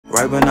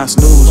Right when I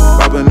snooze,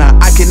 right when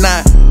I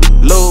cannot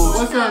lose.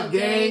 What's up,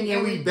 gang?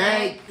 And we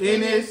back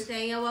in this.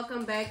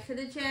 Welcome back to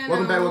the channel.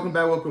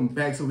 Welcome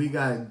back. So we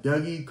got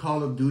Dougie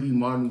Call of Duty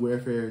Modern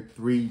Warfare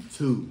 3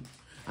 2.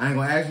 I ain't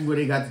gonna ask you where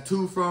they got the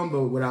 2 from,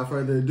 but without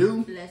further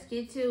ado, let's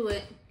get to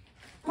it.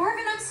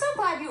 Marvin, I'm so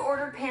glad you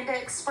ordered Panda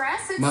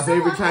Express. It's my so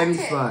favorite authentic.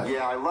 Chinese spot.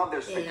 Yeah, I love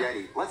their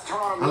spaghetti. Let's turn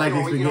on a I like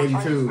their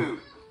spaghetti too. Food.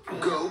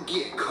 Go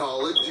get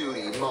Call of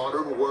Duty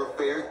Modern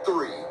Warfare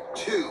 3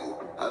 2.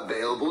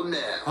 Available now.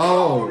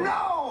 Oh,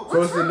 no!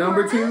 So it's the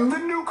number 2? The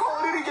new Call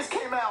of Duty just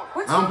came out.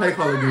 I don't play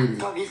Call of Duty.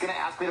 Dougie's gonna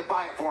ask me to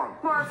buy it for him.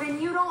 Marvin,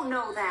 you don't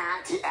know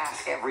that. He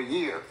asks every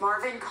year.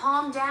 Marvin,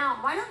 calm down.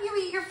 Why don't you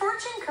eat your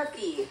fortune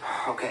cookie?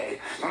 Okay.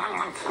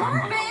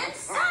 Marvin,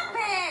 stop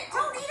it!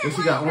 Don't eat it. What,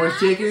 you got orange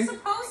chicken? You're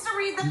supposed to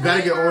read the You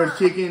gotta get paper. orange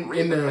chicken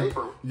in the.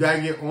 paper. You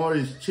gotta get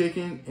orange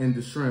chicken and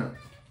the shrimp.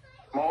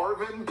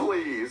 Marvin,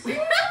 please. No,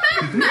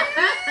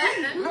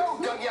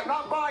 Dougie, I'm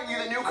not buying you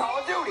the new Call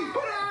of Duty.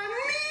 But I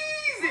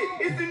need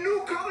it. It's the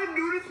new Call of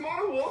Duty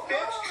Modern Warfare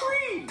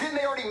 3. Didn't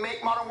they already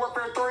make Modern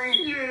Warfare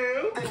 3?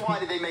 Yeah. Then why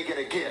did they make it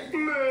again?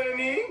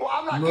 Money. Well,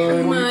 I'm not Money.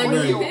 even Money.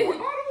 the old I one.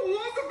 don't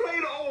want to play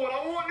the old one.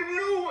 I want the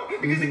new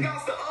one. Because it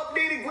got the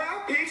updated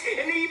graphics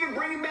and they even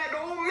bringing back the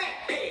old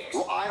map packs.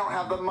 Well, I don't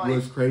have the money.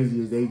 What's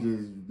crazy is they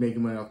just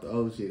making money off the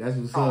old shit. That's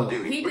what's Call of up.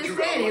 Duty. He But just you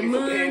got said it, money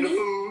for Panda money.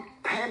 food.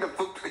 Panda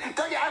food.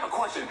 Dougie, I have a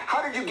question.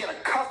 How did you get a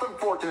custom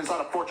fortune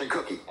inside a fortune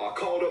cookie? I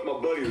called up my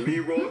buddy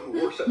Leroy,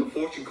 who works at the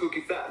Fortune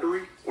Cookie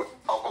Factory.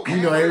 Oh, okay.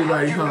 You know everybody, How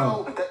did you huh?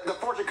 know that the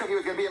fortune cookie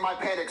was going to be in my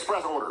Panda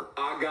Express order?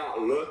 I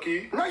got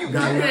lucky. No, you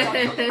Got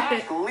didn't.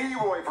 Ask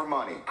Leroy for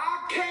money.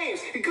 I can't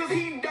because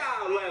he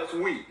died last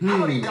week.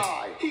 How did he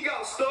die? He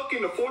got stuck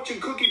in the Fortune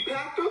Cookie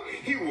Packer.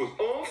 He was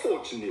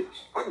unfortunate.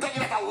 Dougie,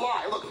 that's a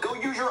lie. Look, go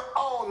use your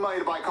own money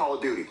to buy Call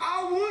of Duty.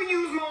 I would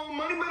use my own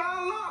money, but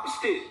I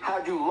lost it.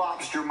 How'd you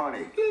lobster money?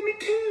 Let me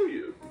tell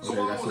you. So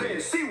Okay, I that's was it. at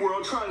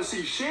SeaWorld trying to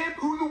see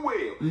Shampoo the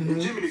whale.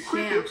 And Jimmy the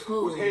Crickets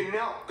Shampoo. was handing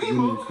out Jimmy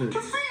Pima the Cricket.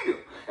 to feed him.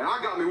 And I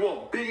got me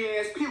one big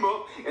ass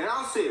Pima, and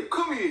I said,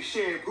 "Come here,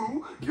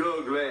 Shampoo,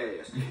 your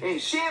glass."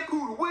 And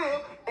Shampoo the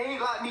whale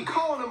ain't like me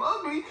calling him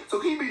ugly, so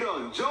he be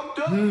done jumped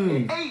up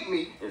and ate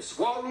me and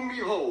swallowed me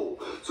whole.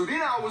 So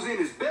then I was in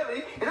his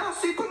belly, and I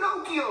see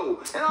Pinocchio.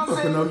 And I What's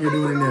said, Pinocchio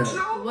doing in there?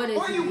 Pinocchio, What is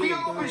why he you be doing?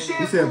 all up in He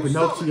Shampoo's said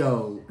stomach?"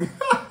 Pinocchio.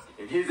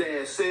 And his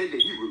ass said that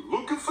he was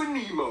looking for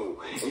Nemo.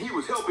 And he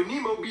was helping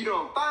Nemo be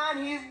done find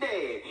his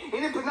dad.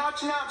 And then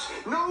Pinocchio's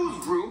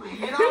nose grew,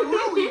 and I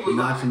knew he was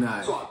lying.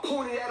 Pinocchio. So I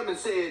pointed at him and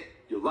said,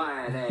 "You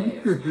lying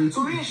ass."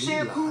 So then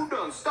Shampoo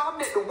done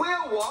stopped at the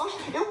whale wash,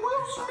 and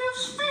Will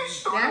Smith's fish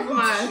started That's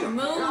my washing him.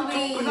 movie. And I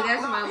told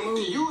That's my Pinocchio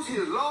movie. to use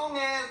his long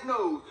ass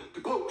nose to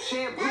poke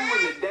Shampoo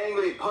in the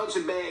dangly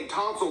punching bag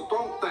tonsil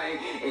throat thing,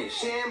 and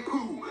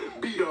Shampoo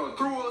be done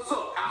threw us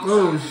up outside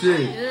Oh, the shit.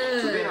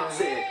 tank. So then I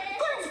said,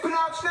 "Thanks,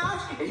 Pinocchio."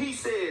 And he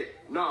said,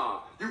 "Nah,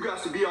 you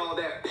got to be all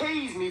that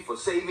pays me for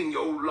saving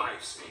your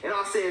lives." And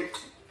I said,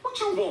 "What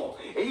you want?"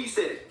 And he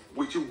said,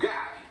 "What you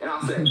got?" And I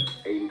said,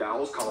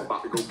 $80, cause I'm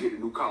about to go get a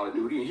new Call of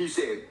Duty. And he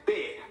said,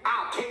 "Bet,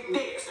 I'll take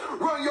this.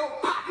 Run your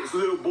pockets,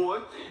 little boy."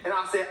 And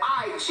I said,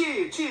 "All right,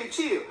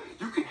 chill.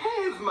 You can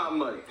have my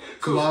money.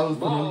 So I was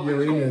Pinocchio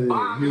in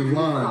there. He was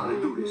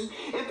lying.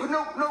 And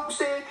Pinocchio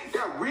said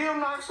that real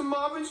nice of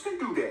Marvin's can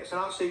do that. And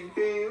I said,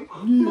 "Yeah,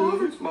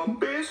 Marvin's my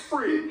best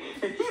friend.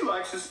 And he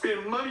likes to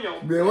spend money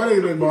on." Man, why they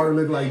make Marvin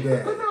look like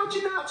that?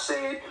 Pinocchio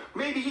said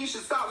maybe he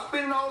should stop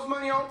spending all his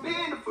money on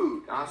panda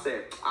food. I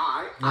said,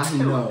 "All right, Now I'll he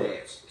tell him knows.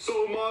 that." So,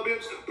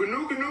 Marvins,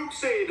 Pinocchio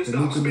said to stop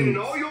Pinocchio. spending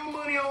all your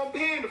money on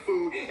panda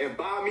food and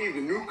buy me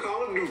the new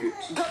Call of Duty.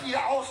 Dougie,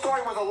 that whole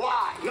story was a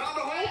lie. Not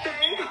the whole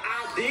thing.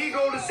 I did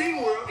go to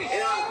SeaWorld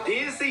and I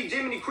did see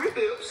Jiminy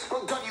Crickets.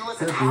 Well, Dougie,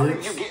 listen, how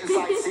did you get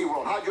inside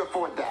SeaWorld? How'd you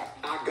afford that?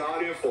 I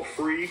got in for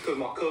free because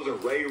my cousin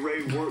Ray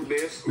worked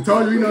there. We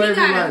told you, we know He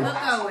gotta everybody.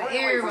 look over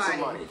Wait for some everybody.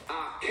 money.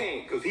 I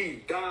can't because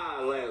he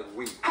died last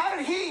week. How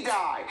did he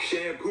die?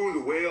 Shampoo the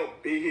whale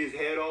bit his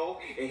head off,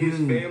 and his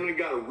family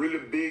got a really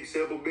big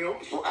several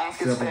bills. Well, ask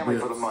his Several family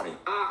for bits. the money.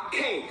 I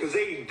can't because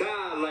they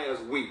died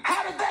last week.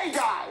 How did they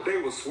die? They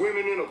were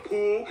swimming in a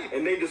pool,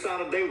 and they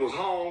decided they was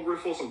hungry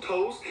for some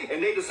toast,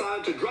 and they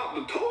decided to drop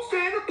the toaster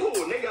in the pool,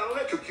 and they got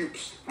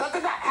electrocutes. That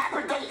did not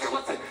happen, Dougie.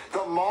 Listen,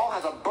 the mall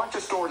has a bunch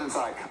of stores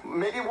inside.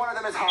 Maybe one of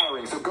them is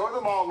hiring, so go to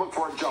the mall and look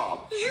for a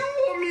job. You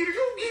want me to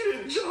go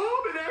get a job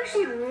and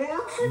actually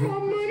work for my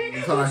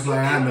money? Sounds like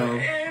I know.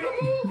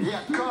 Animal?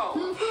 Yeah,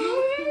 go.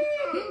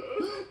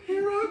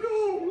 Here I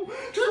go.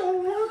 Just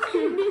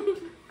working.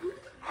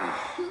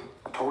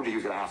 I told you he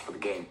was going to ask for the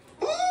game.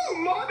 Ooh,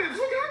 Marvin, look,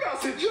 I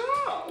got a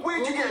job.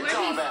 Where'd you get a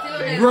job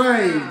at?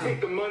 Right. Take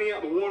the money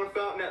out the water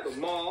fountain at the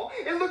mall,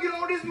 and look at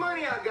all this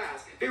money I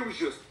got. They was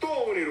just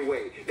throwing it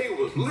away. They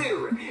was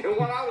littering. And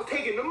while I was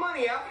taking the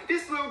money out,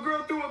 this little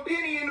girl threw a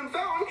penny in the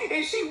fountain,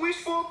 and she wished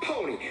for a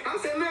pony. I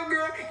said, "Little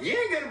girl, you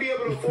ain't gonna be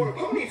able to afford a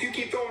pony if you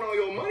keep throwing all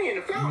your money in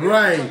the fountain."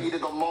 Right. So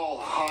did the mall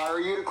hire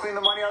you to clean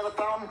the money out of the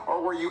fountain?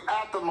 Or were you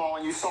at the mall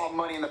and you saw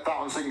money in the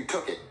fountain so you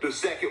took it? The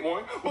second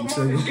one. But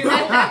second Marvin,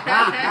 one.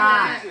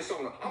 I'm a business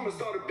owner. I'm gonna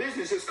start a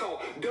business. It's called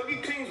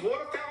Dougie Cleans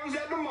Water Fountains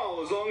at the Mall.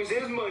 as long as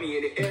there's money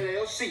in the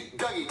LLC.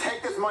 Dougie,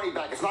 take this money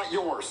back. It's not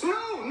yours.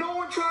 No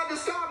one tried to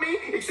stop me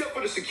except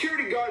for the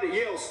security guard that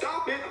yelled,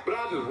 "Stop it," but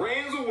I just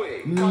ran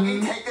away.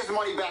 Dougie, take this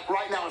money back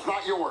right now. It's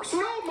not yours. No,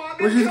 Mom.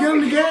 Well, just give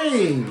him the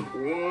game.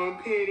 1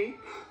 penny,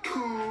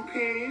 2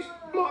 pennies.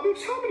 Mom,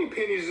 how many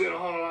pennies is in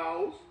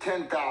 $100?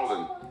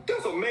 10,000.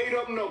 That's a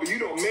made-up number. You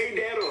done made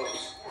that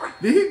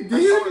up. Did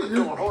Let's he? open the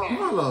door. Hold on.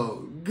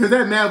 Hello. Because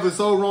that math was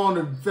so wrong,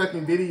 the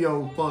fucking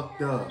video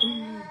fucked up.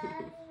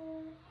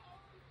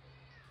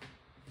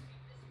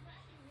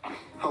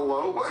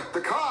 Hello? What?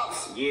 The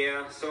cops?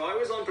 Yeah, so I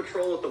was on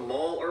patrol at the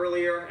mall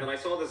earlier, and I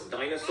saw this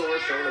dinosaur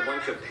showing a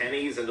bunch of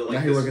pennies into Now like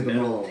he this work at the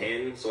metal mall.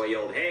 tin, so I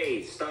yelled,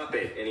 "Hey, stop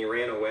it," and he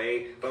ran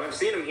away. But I've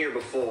seen him here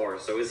before,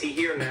 so is he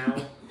here now?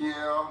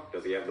 Yeah.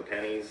 Does he have the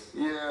pennies?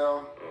 Yeah.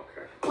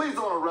 Okay. Please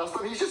don't arrest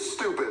him. He's just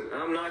stupid.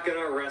 I'm not gonna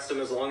arrest him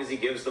as long as he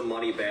gives the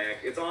money back.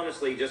 It's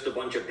honestly just a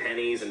bunch of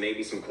pennies and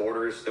maybe some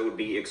quarters. That would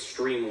be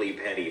extremely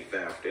petty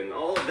theft, and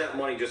all of that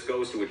money just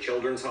goes to a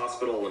children's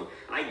hospital, and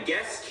I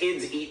guess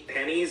kids eat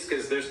pennies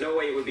because there's no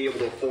way it would be able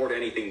to afford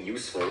anything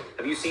useful.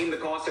 Have you seen the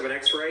cost of an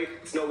x-ray?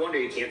 It's no wonder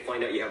you can't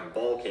find out you have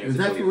ball cancer. Is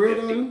that until for you're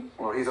real 50. though?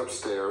 Well, he's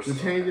upstairs. The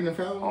change in the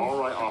felony? All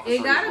right, officer.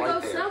 It gotta he's go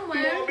right there.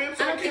 somewhere. Mom, I I'm don't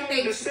think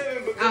counting to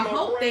 7, but I then my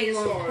hope they brain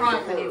won't started to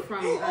profit hurt. from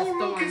us Oh, look,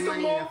 throwing it's the money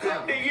in mall the cop.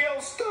 felony. They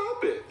yelled,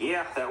 "Stop it."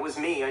 Yeah, that was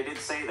me. I did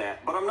say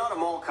that. But I'm not a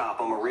mall cop.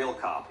 I'm a real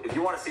cop. If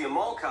you want to see a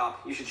mall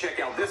cop, you should check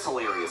out this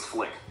hilarious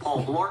flick.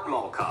 Paul Blart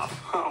Mall Cop.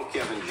 Oh,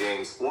 Kevin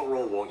James, what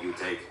role won't you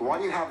take? Why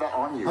do you have that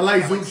on you? I like I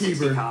have like 60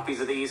 Zookeeper. copies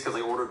of these because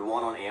I ordered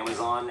one on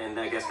Amazon, and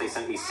I guess they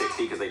sent me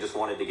 60 because they just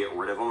wanted to get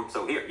rid of them.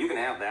 So here, you can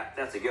have that.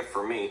 That's a gift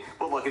for me.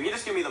 But look, if you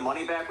just give me the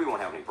money back, we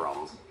won't have any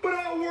problems. But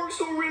I worked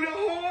so really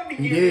hard to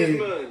He get did.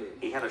 this money.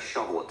 He had a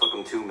shovel. It took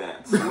him 2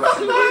 minutes. Listen,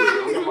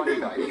 give the money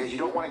back because you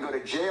don't want to go to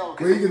jail.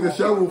 Where you get the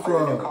shovel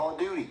from? Call of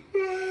Duty.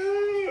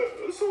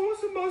 So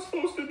what am I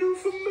supposed to do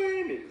for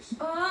monies?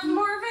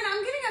 Marvin,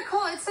 I'm getting a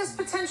call. It says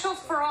potential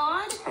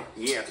fraud.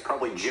 Yeah, it's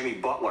probably Jimmy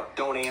Butler.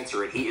 Don't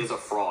answer it. He is a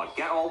fraud.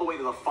 Got all the way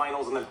to the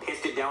finals and then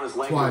pissed it down his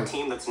leg with a Twice.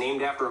 team that's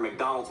named after a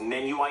McDonald's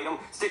menu item.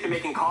 Stick to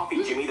making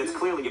coffee, Jimmy. That's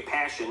clearly a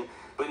passion.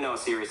 But no,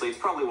 seriously, it's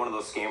probably one of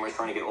those scammers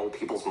trying to get old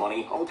people's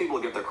money. Old people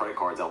will give their credit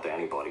cards out to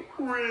anybody.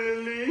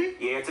 Really?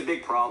 Yeah, it's a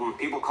big problem.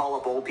 People call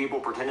up old people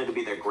pretending to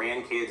be their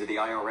grandkids at the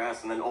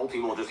IRS, and then old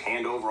people will just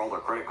hand over all their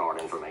credit card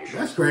information.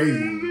 That's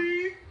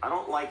crazy. I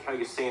don't like how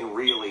you're saying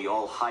really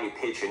all high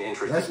pitch and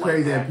interested That's like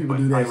crazy that, that people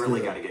but do that I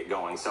really still. got to get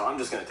going, so I'm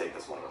just going to take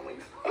this one and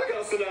leave. I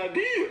got an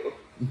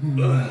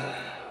idea.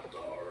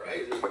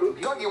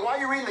 Dougie, why are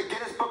you reading the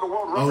Guinness Book of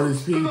World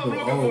Oldest Records? Because people. I'm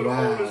looking Oh, for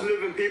the oldest wow.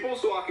 living people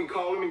so I can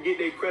call them and get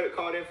their credit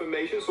card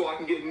information so I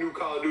can get a new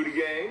Call of Duty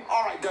game.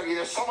 All right, Dougie,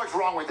 there's so much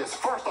wrong with this.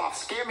 First off,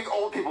 scamming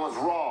old people is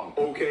wrong.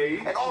 Okay.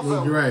 And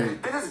also, You're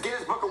right. this is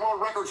Guinness Book of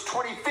World Records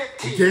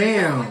 2015.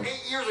 Damn. Like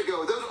 8 years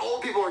ago, those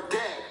old people are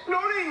dead. No,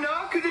 they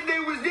not, because if they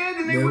was dead,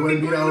 then they They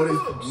wouldn't be wouldn't put be in the the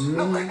oldest. books.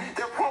 No,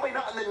 they're probably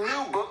not in the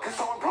new book because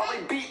someone probably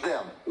beat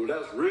them. Well,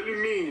 that's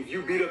really mean if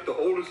you beat up the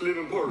oldest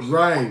living person.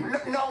 Right.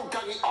 No,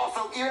 Dougie.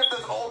 Also, even if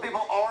those old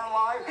people are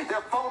alive,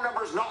 their phone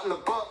number's not in the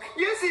book.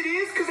 Yes, it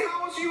is, because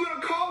how else are you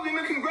going to call them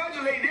and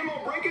congratulate them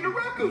on breaking the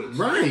records?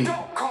 Right.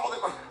 Don't call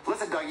them.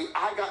 Listen, Dougie,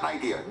 I got an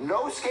idea.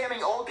 No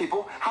scamming old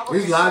people. How about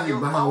There's you send logic your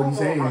behind what he's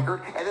phone saying.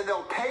 record, and then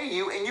they'll pay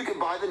you, and you can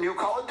buy the new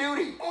Call of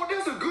Duty. Oh,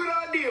 that's a good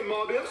idea,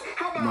 Ma Bips.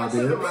 How about Ma I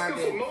set the Bips. record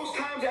for most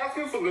times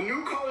asking for the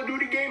new Call of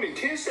Duty game in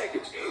 10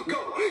 seconds?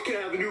 Go. Can I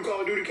have the new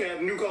Call of Duty? Can I have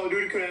the new Call of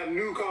Duty? Can I have the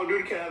new Call of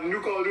Duty? Can I have the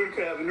new Call of Duty?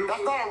 Can I have the new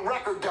That's not a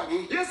record,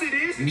 Dougie. Yes, it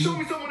is. Show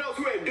me someone else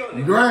who had done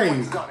it. Right.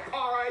 Everyone's done it.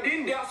 All right,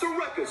 then that's a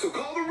record. So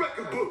call the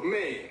record book,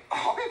 man.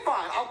 Okay,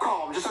 fine. I'll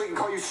call him just so he can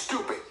call you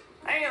stupid.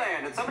 Hey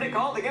there, did somebody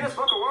call the Guinness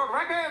Book of World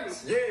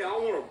Records? Yeah, I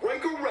want to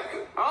break a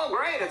record. Oh,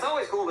 great. It's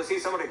always cool to see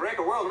somebody break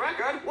a world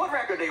record. What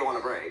record do you want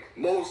to break?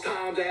 Most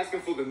times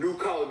asking for the new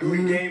Call of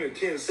Duty game in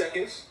 10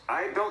 seconds.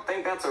 I don't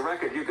think that's a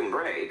record you can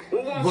break.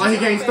 Well, Why he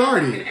can't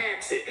start it? And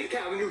ask it.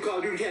 Can I have a new Call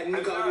of Duty? Can I have a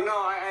new Call of No, Duty? no,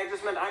 I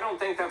just meant I don't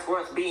think that's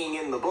worth being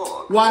in the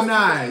book. Why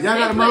not? Y'all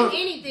got They to put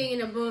anything in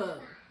the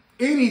book.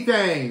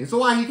 anything. So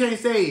why he can't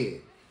say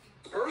it?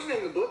 Person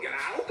in the book, and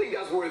I don't think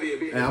that's worthy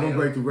of being. And I'm going to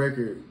break the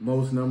record.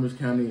 Most numbers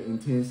counted in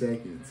 10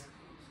 seconds.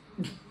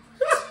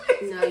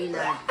 No, you're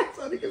not.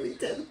 So they can be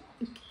 10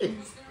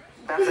 seconds.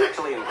 That's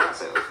actually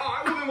impressive. All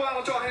right, well then why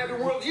don't y'all have the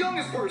world's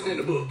youngest person in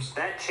the books?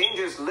 That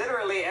changes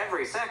literally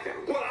every second.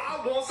 Well,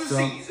 I want to So-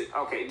 seize it.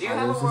 Okay, do you I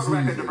have a also world see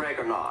record to it. break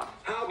or not?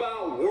 How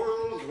about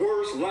world's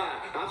worst lie?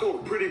 I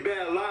told a pretty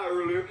bad lie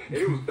earlier, and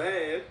it was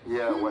bad.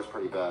 Yeah, it was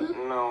pretty bad.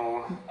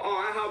 No. All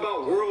right, how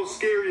about world's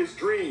scariest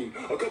dream?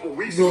 A couple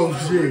weeks Oh, ago, I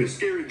had a shit. really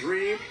scary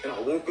dream, and I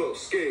woke up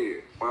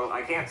scared. Well,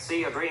 I can't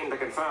see a dream to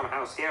confirm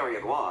how scary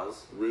it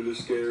was. Really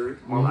scary?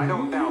 Well, I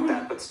don't doubt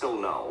that, but still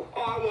no.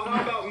 All right, well,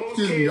 how about most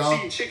Excuse me, y'all.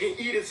 KFC chicken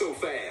eat it so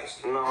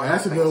fast? No, I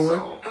That's don't a think good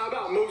so. one. How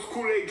about most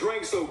Kool-Aid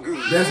drank so good?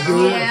 That's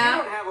good. If Yeah.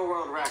 you don't have a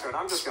world record,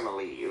 I'm just gonna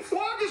leave.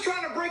 Well, I'm just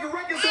trying to break a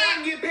record so I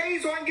can get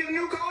paid so I can get a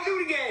new Call of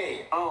Duty game.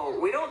 Oh,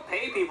 we don't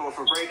pay people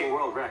for breaking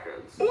world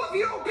records. Well, if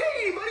you don't pay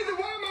anybody, then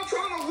why am I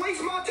trying to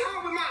waste my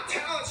time with my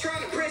talents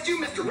trying to press you,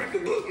 Mr.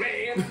 Record Book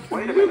Man?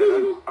 Wait a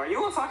minute. Are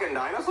you a fucking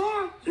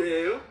dinosaur?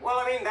 Yeah. Well,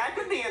 I mean, that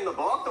could be in the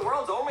book. The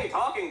world's only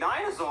talking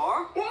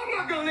dinosaur. Well, I'm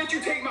not gonna let you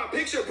take my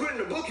picture and put it in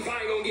the book if I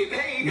ain't gonna get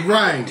paid.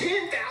 Right.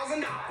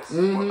 $10,000.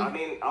 Well, I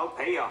mean, I'll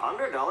pay you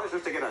 $100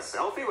 just to get a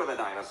selfie with a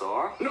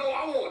dinosaur. No,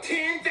 I want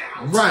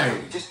 10,000.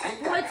 Right. Just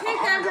take Well, that.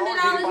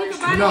 $10,000 you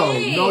can buy No,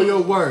 it. know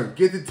your worth.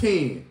 Get the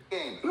 10.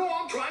 No,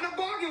 I'm trying to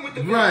bargain with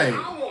the Right. man.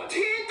 I want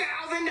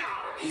 $10,000.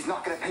 He's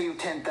not gonna pay you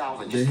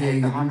 10,000. Then Just he take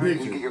ain't the getting 100 and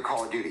you picture. get your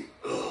Call of Duty.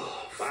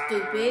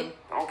 Stupid.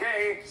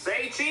 Okay,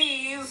 say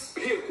cheese.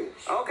 Pickles.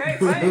 Okay,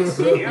 thanks.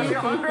 Here's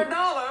your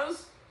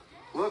 $100.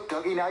 Look,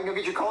 Dougie, now you can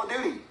get your Call of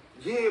Duty.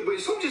 Yeah, but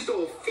something just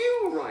don't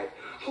feel right.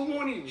 I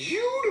wanted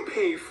you to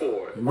pay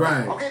for it.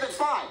 Right. Okay, that's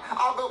fine.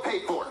 I'll go pay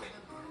for it.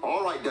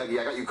 All right, Dougie,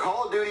 I got you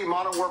Call of Duty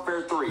Modern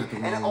Warfare 3,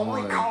 and it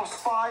only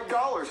costs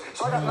 $5.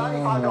 So I got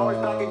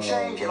 $95 back in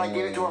change, and I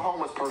gave it to a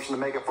homeless person to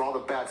make up for all the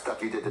bad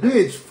stuff you did today.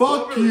 Bitch,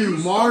 fuck you,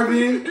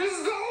 Marvin. This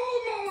is the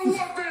old Modern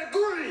Warfare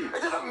 3.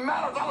 It doesn't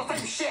matter. It's all the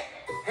same shit.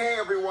 Hey,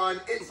 everyone.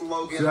 It's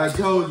Logan. So I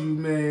told you,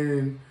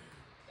 man.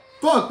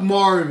 Fuck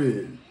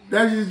Marvin.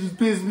 That just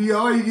pissed me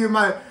off.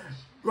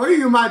 Why you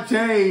get my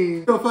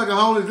change? You fucking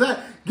homeless.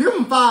 Give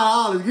him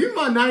 $5. Give him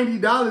my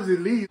 $90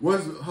 at least.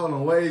 Hold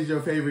on. What is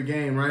your favorite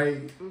game,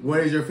 right? What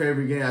is your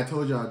favorite game? I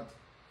told y'all.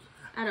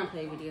 I don't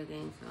play video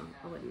games, so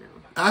I wouldn't know.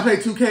 I play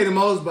 2K the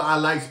most, but I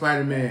like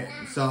Spider-Man.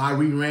 So I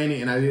reran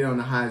it and I did it on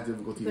the highest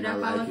difficulty. But and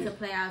if I I like was to it.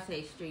 play, I would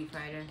say Street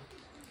Fighter.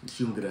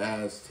 Shoot him to the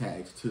ass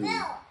tags too.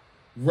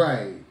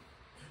 Right.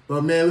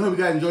 But man, we hope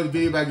you guys enjoyed the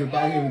video. Back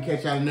here and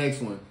catch y'all in the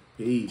next one.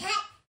 Peace.